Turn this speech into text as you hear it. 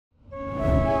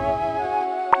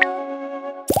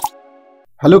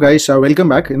Hello guys, welcome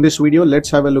back. In this video,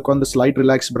 let's have a look on the Slide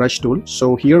Relax brush tool.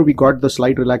 So here we got the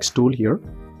Slide Relax tool here.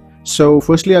 So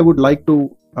firstly, I would like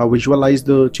to visualize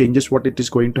the changes, what it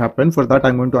is going to happen. For that,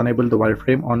 I'm going to enable the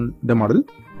wireframe on the model.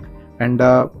 And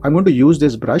I'm going to use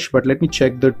this brush, but let me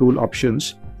check the tool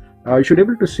options. You should be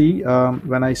able to see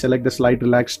when I select the Slide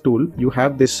Relax tool, you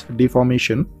have this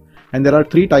deformation. And there are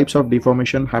three types of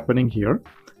deformation happening here.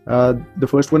 The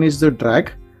first one is the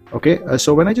drag. Okay,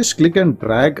 so when I just click and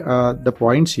drag the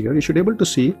points here, you should be able to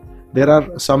see there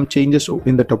are some changes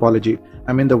in the topology.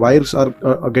 I mean, the wires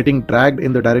are getting dragged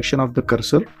in the direction of the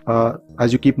cursor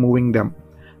as you keep moving them.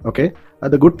 Okay,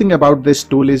 the good thing about this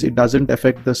tool is it doesn't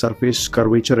affect the surface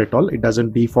curvature at all. It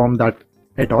doesn't deform that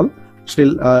at all.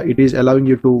 Still, it is allowing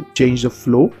you to change the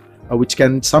flow, which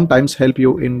can sometimes help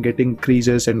you in getting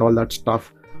creases and all that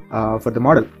stuff for the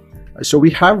model. So we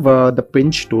have the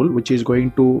pinch tool, which is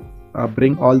going to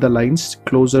bring all the lines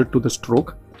closer to the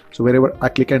stroke. So wherever I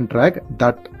click and drag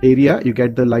that area, you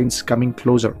get the lines coming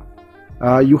closer.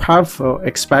 You have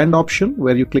expand option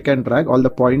where you click and drag, all the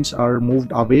points are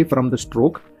moved away from the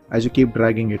stroke as you keep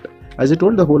dragging it. As I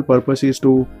told, the whole purpose is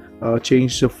to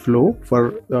change the flow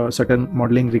for certain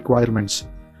modeling requirements.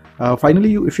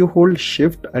 Finally, if you hold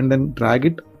shift and then drag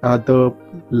it, the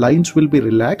lines will be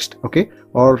relaxed, okay,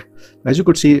 or as you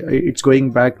could see, it's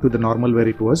going back to the normal where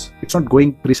it was. It's not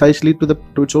going precisely to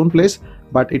its own place,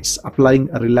 but it's applying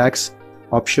a relax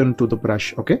option to the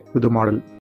brush, okay, to the model.